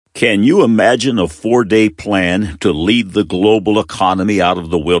Can you imagine a 4-day plan to lead the global economy out of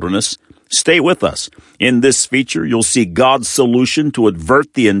the wilderness? Stay with us. In this feature, you'll see God's solution to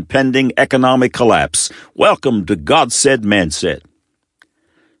avert the impending economic collapse. Welcome to God Said, Man Said.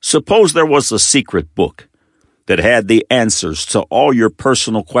 Suppose there was a secret book that had the answers to all your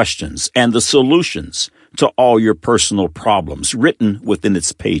personal questions and the solutions to all your personal problems written within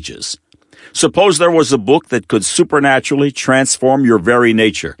its pages. Suppose there was a book that could supernaturally transform your very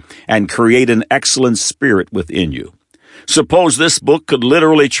nature and create an excellent spirit within you. Suppose this book could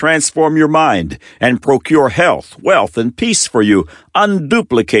literally transform your mind and procure health, wealth, and peace for you,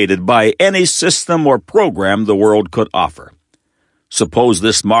 unduplicated by any system or program the world could offer. Suppose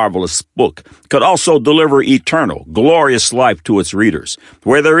this marvelous book could also deliver eternal, glorious life to its readers,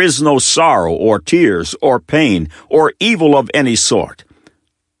 where there is no sorrow or tears or pain or evil of any sort.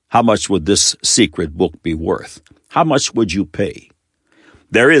 How much would this secret book be worth? How much would you pay?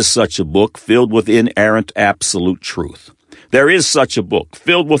 There is such a book filled with inerrant absolute truth. There is such a book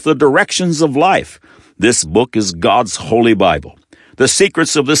filled with the directions of life. This book is God's Holy Bible. The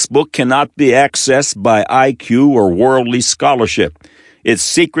secrets of this book cannot be accessed by IQ or worldly scholarship. Its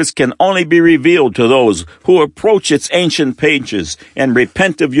secrets can only be revealed to those who approach its ancient pages and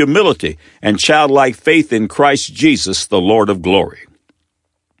repent of humility and childlike faith in Christ Jesus, the Lord of glory.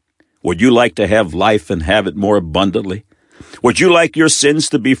 Would you like to have life and have it more abundantly? Would you like your sins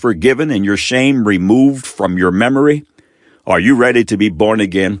to be forgiven and your shame removed from your memory? Are you ready to be born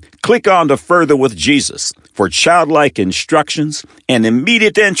again? Click on to Further with Jesus for childlike instructions and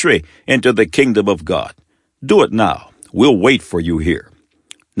immediate entry into the kingdom of God. Do it now. We'll wait for you here.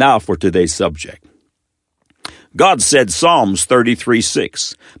 Now for today's subject. God said, Psalms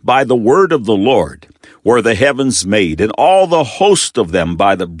 33:6, "By the word of the Lord were the heavens made, and all the host of them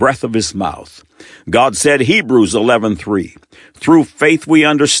by the breath of his mouth." God said, Hebrews 11:3, "Through faith we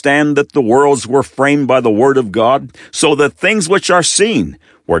understand that the worlds were framed by the word of God, so that things which are seen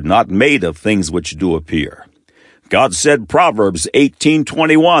were not made of things which do appear." God said, Proverbs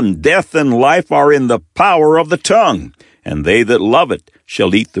 18:21, "Death and life are in the power of the tongue, and they that love it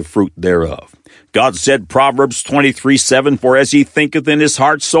shall eat the fruit thereof." God said, Proverbs 23:7, "For as he thinketh in his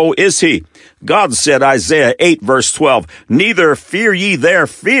heart, so is he." God said, Isaiah 8:12, "Neither fear ye their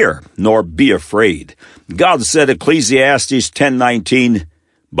fear, nor be afraid." God said, Ecclesiastes 10:19,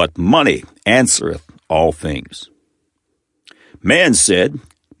 "But money answereth all things." Man said,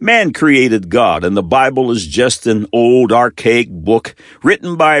 man created God, and the Bible is just an old, archaic book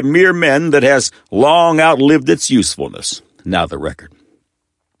written by mere men that has long outlived its usefulness. Now the record.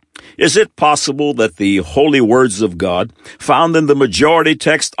 Is it possible that the holy words of God, found in the majority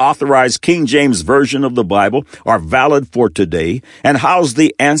text authorized King James Version of the Bible, are valid for today and house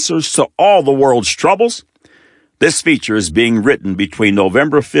the answers to all the world's troubles? This feature is being written between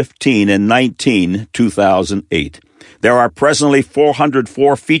November 15 and 19, 2008. There are presently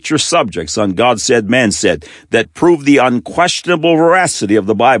 404 feature subjects on God Said, Man Said that prove the unquestionable veracity of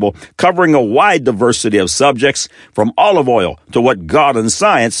the Bible, covering a wide diversity of subjects, from olive oil to what God and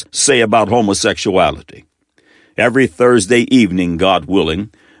science say about homosexuality. Every Thursday evening, God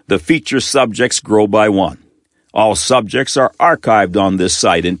willing, the feature subjects grow by one. All subjects are archived on this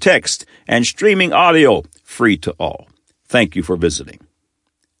site in text and streaming audio, free to all. Thank you for visiting.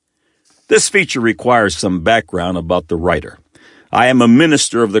 This feature requires some background about the writer. I am a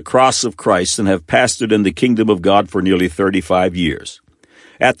minister of the Cross of Christ and have pastored in the Kingdom of God for nearly 35 years.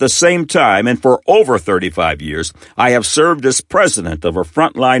 At the same time, and for over 35 years, I have served as president of a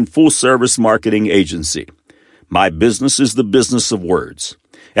frontline full-service marketing agency. My business is the business of words.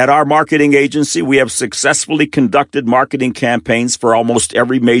 At our marketing agency, we have successfully conducted marketing campaigns for almost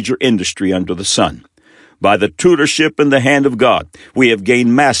every major industry under the sun. By the tutorship in the hand of God, we have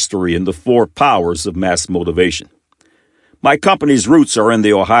gained mastery in the 4 powers of mass motivation. My company's roots are in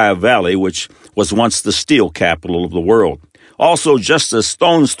the Ohio Valley, which was once the steel capital of the world. Also, just a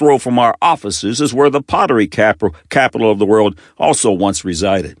stone's throw from our offices is where the pottery capital of the world also once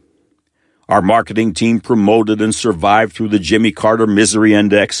resided. Our marketing team promoted and survived through the Jimmy Carter Misery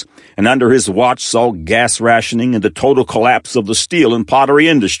Index, and under his watch saw gas rationing and the total collapse of the steel and pottery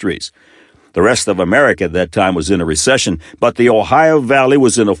industries. The rest of America at that time was in a recession, but the Ohio Valley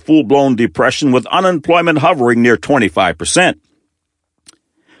was in a full-blown depression with unemployment hovering near 25%.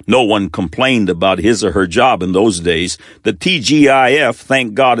 No one complained about his or her job in those days. The TGIF,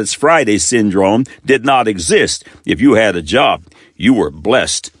 thank God it's Friday syndrome, did not exist. If you had a job, you were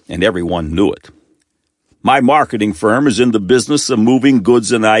blessed, and everyone knew it. My marketing firm is in the business of moving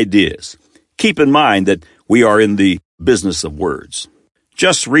goods and ideas. Keep in mind that we are in the business of words.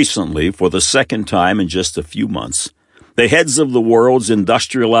 Just recently, for the second time in just a few months, The heads of the world's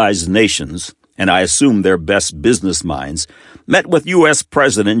industrialized nations, and I assume their best business minds, met with U.S.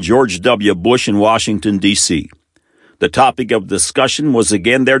 President George W. Bush in Washington, D.C. The topic of discussion was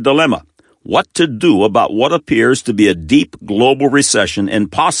again their dilemma: what to do about what appears to be a deep global recession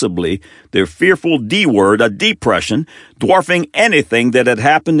and possibly their fearful D word, a depression, dwarfing anything that had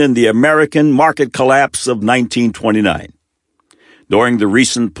happened in the American market collapse of 1929. During the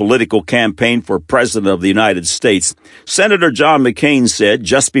recent political campaign for President of the United States, Senator John McCain said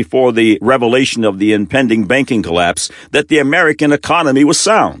just before the revelation of the impending banking collapse that the American economy was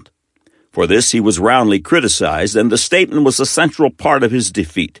sound. For this, he was roundly criticized, and the statement was a central part of his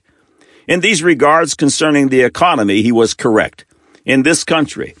defeat. In these regards concerning the economy, he was correct. In this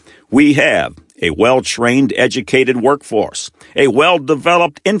country, we have a well-trained, educated workforce, a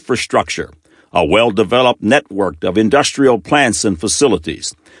well-developed infrastructure, a well-developed network of industrial plants and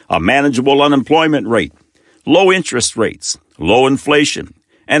facilities, a manageable unemployment rate, low interest rates, low inflation,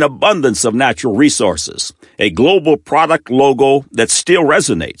 an abundance of natural resources, a global product logo that still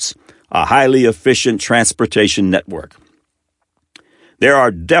resonates, a highly efficient transportation network. There are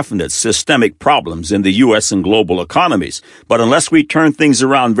definite systemic problems in the U.S. and global economies, but unless we turn things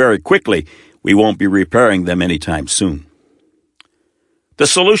around very quickly, we won't be repairing them anytime soon. The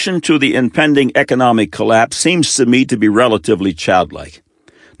solution to the impending economic collapse seems to me to be relatively childlike.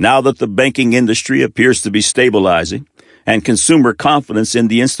 Now that the banking industry appears to be stabilizing, and consumer confidence in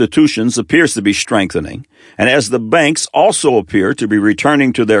the institutions appears to be strengthening, and as the banks also appear to be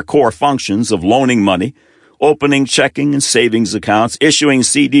returning to their core functions of loaning money, opening checking and savings accounts, issuing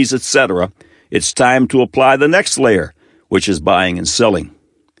CDs, etc., it's time to apply the next layer, which is buying and selling.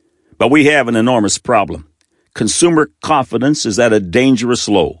 But we have an enormous problem. Consumer confidence is at a dangerous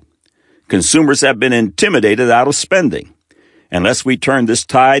low. Consumers have been intimidated out of spending. Unless we turn this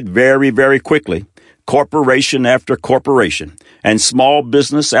tide very, very quickly, corporation after corporation and small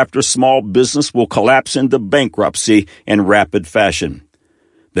business after small business will collapse into bankruptcy in rapid fashion.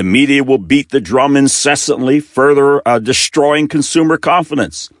 The media will beat the drum incessantly, further destroying consumer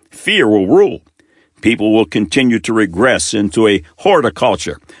confidence. Fear will rule. People will continue to regress into a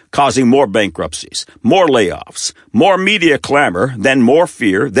horticulture, causing more bankruptcies, more layoffs, more media clamor, then more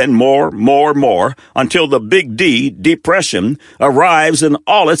fear, then more, until the big D, depression, arrives in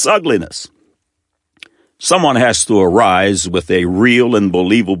all its ugliness. Someone has to arise with a real and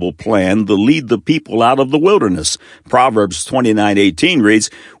believable plan to lead the people out of the wilderness. Proverbs 29:18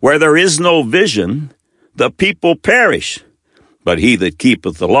 reads, "Where there is no vision, the people perish, but he that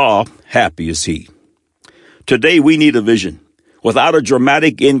keepeth the law, happy is he." Today we need a vision. Without a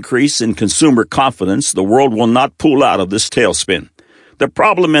dramatic increase in consumer confidence, the world will not pull out of this tailspin. The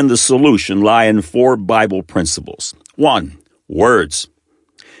problem and the solution lie in 4 Bible principles. 1. Words.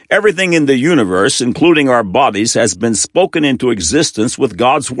 Everything in the universe, including our bodies, has been spoken into existence with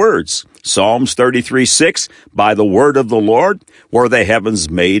God's words. Psalms 33:6, "By the word of the Lord were the heavens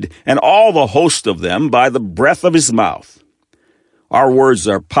made, and all the host of them by the breath of his mouth." Our words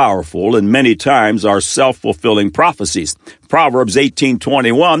are powerful and many times are self-fulfilling prophecies. Proverbs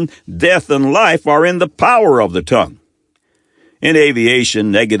 18:21, "Death and life are in the power of the tongue." In aviation,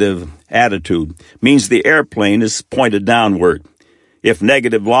 negative attitude means the airplane is pointed downward. If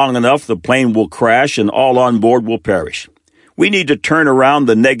negative long enough, the plane will crash and all on board will perish. We need to turn around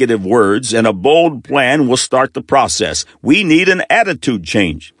the negative words, and a bold plan will start the process. We need an attitude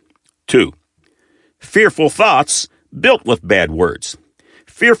change. 2. Fearful thoughts built with bad words.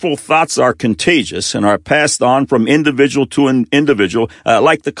 Fearful thoughts are contagious and are passed on from individual to individual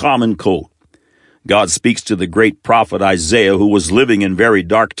like the common cold. God speaks to the great prophet Isaiah, who was living in very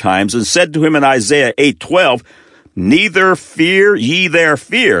dark times, and said to him in Isaiah 8:12, "Neither fear ye their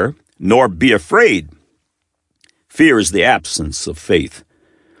fear, nor be afraid." Fear is the absence of faith.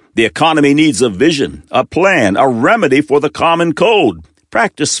 The economy needs a vision, a plan, a remedy for the common cold.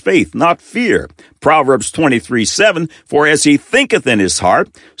 Practice faith, not fear. Proverbs 23:7, "For as he thinketh in his heart,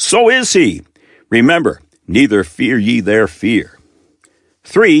 so is he." Remember, neither fear ye their fear.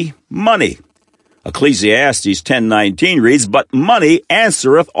 3. Money. Ecclesiastes 10:19 reads, "But money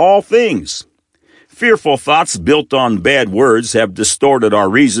answereth all things." Fearful thoughts built on bad words have distorted our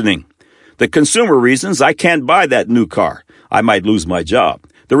reasoning. The consumer reasons, "I can't buy that new car. I might lose my job."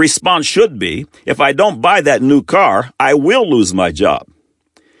 The response should be, "If I don't buy that new car, I will lose my job."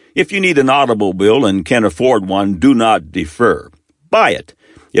 If you need an automobile and can afford one, do not defer. Buy it.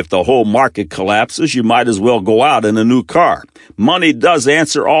 If the whole market collapses, you might as well go out in a new car. Money does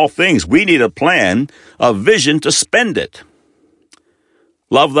answer all things. We need a plan, a vision to spend it.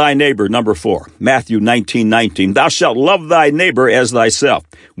 Love thy neighbor, number 4, Matthew 19:19. Thou shalt love thy neighbor as thyself.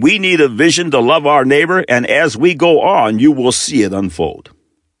 We need a vision to love our neighbor, and as we go on, you will see it unfold.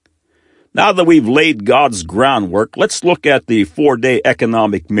 Now that we've laid God's groundwork, let's look at the 4-day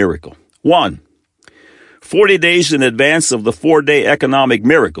economic miracle. 1. 40 days in advance of the 4-day economic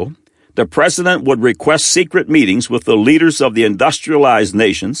miracle, the president would request secret meetings with the leaders of the industrialized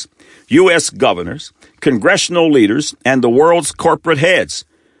nations, U.S. governors, congressional leaders, and the world's corporate heads.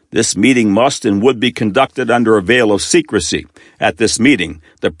 This meeting must and would be conducted under a veil of secrecy. At this meeting,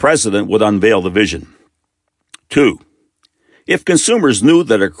 the president would unveil the vision. 2. If consumers knew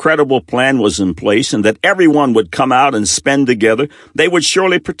that a credible plan was in place and that everyone would come out and spend together, they would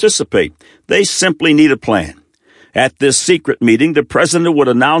surely participate. They simply need a plan. At this secret meeting, the president would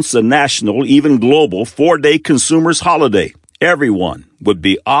announce a national, even global, 4-day consumers holiday. Everyone would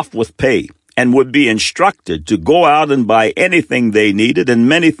be off with pay and would be instructed to go out and buy anything they needed and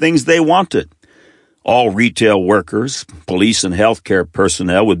many things they wanted. All retail workers, police and healthcare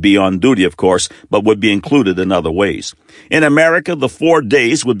personnel would be on duty, of course, but would be included in other ways. In America, the 4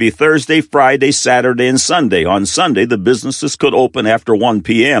 days would be Thursday, Friday, Saturday, and Sunday. On Sunday, the businesses could open after 1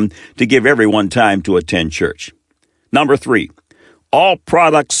 p.m. to give everyone time to attend church. Number 3, all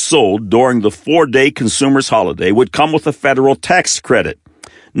products sold during the 4-day consumers holiday would come with a federal tax credit.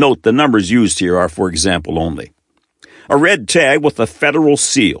 Note the numbers used here are for example only. A red tag with a federal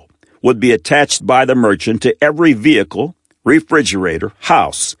seal would be attached by the merchant to every vehicle, refrigerator,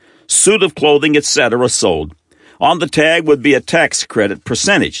 house, suit of clothing, etc. sold. On the tag would be a tax credit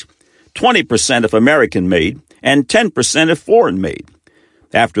percentage, 20% if American-made and 10% if foreign-made.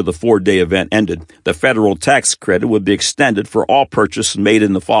 After the 4-day event ended, the federal tax credit would be extended for all purchases made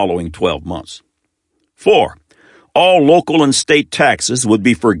in the following 12 months. 4. All local and state taxes would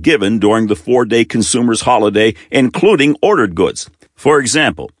be forgiven during the 4-day consumers holiday, including ordered goods. For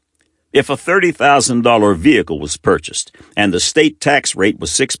example, if a $30,000 vehicle was purchased and the state tax rate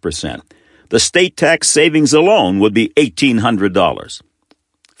was 6%, the state tax savings alone would be $1,800.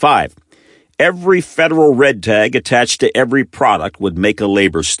 5. Every federal red tag attached to every product would make a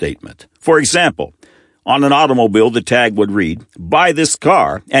labor statement. For example, on an automobile, the tag would read, "Buy this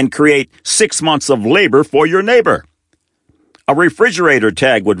car and create 6 months of labor for your neighbor." A refrigerator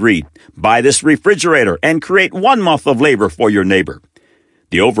tag would read, "Buy this refrigerator and create 1 month of labor for your neighbor."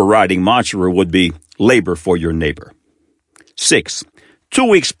 The overriding mantra would be, "Labor for your neighbor." 6. 2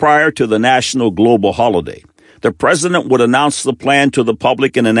 weeks prior to the national global holiday, the president would announce the plan to the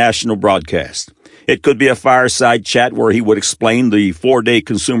public in a national broadcast. It could be a fireside chat where he would explain the 4-day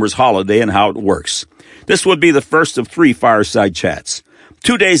consumers holiday and how it works. This would be the first of 3 fireside chats.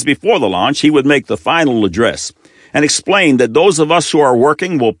 2 days before the launch, he would make the final address and explain that those of us who are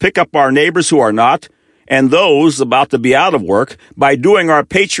working will pick up our neighbors who are not, and those about to be out of work by doing our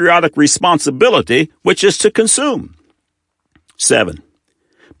patriotic responsibility, which is to consume. 7.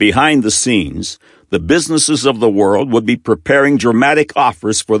 Behind the scenes, the businesses of the world would be preparing dramatic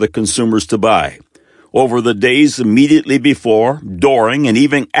offers for the consumers to buy. Over the days immediately before, during, and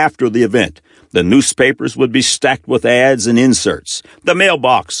even after the event, the newspapers would be stacked with ads and inserts. The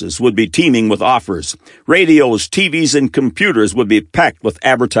mailboxes would be teeming with offers. Radios, TVs, and computers would be packed with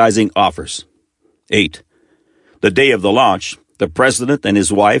advertising offers. 8. The day of the launch, the president and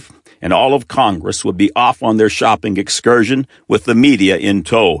his wife and all of Congress would be off on their shopping excursion with the media in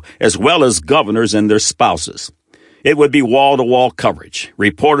tow, as well as governors and their spouses. It would be wall-to-wall coverage.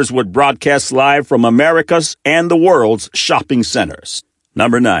 Reporters would broadcast live from America's and the world's shopping centers.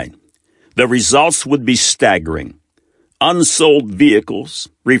 Number 9. The results would be staggering. Unsold vehicles,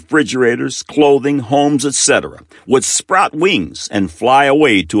 refrigerators, clothing, homes, etc. would sprout wings and fly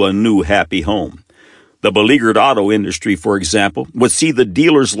away to a new happy home. The beleaguered auto industry, for example, would see the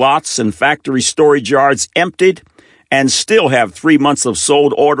dealers' lots and factory storage yards emptied and still have 3 months of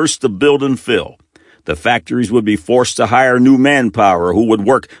sold orders to build and fill. The factories would be forced to hire new manpower who would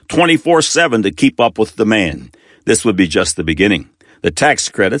work 24/7 to keep up with demand. This would be just the beginning. The tax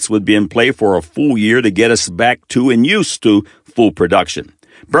credits would be in play for a full year to get us back to and used to full production.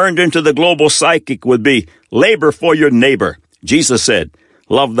 Burned into the global psychic would be labor for your neighbor. Jesus said,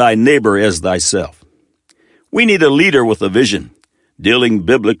 "Love thy neighbor as thyself." We need a leader with a vision. Dealing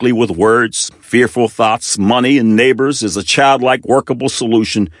biblically with words, fearful thoughts, money, and neighbors is a childlike workable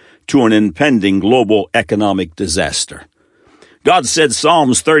solution to an impending global economic disaster. God said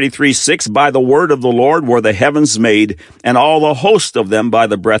Psalms 33:6, "By the word of the Lord were the heavens made, and all the host of them by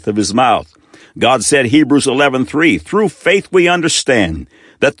the breath of his mouth." God said Hebrews 11:3, "Through faith we understand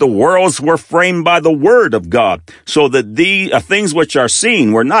that the worlds were framed by the word of God, so that the things which are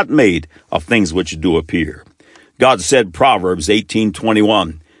seen were not made of things which do appear." God said, Proverbs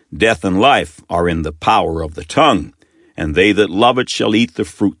 18:21, death and life are in the power of the tongue, and they that love it shall eat the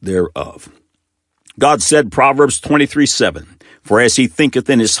fruit thereof. God said, Proverbs 23:7, for as he thinketh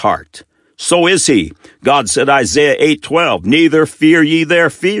in his heart, so is he. God said, Isaiah 8:12, neither fear ye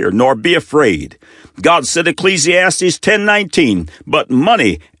their fear, nor be afraid. God said, Ecclesiastes 10:19, but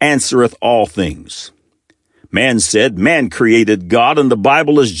money answereth all things. Man said, man created God, and the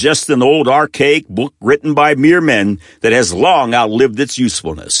Bible is just an old archaic book written by mere men that has long outlived its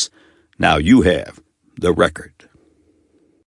usefulness. Now you have the record.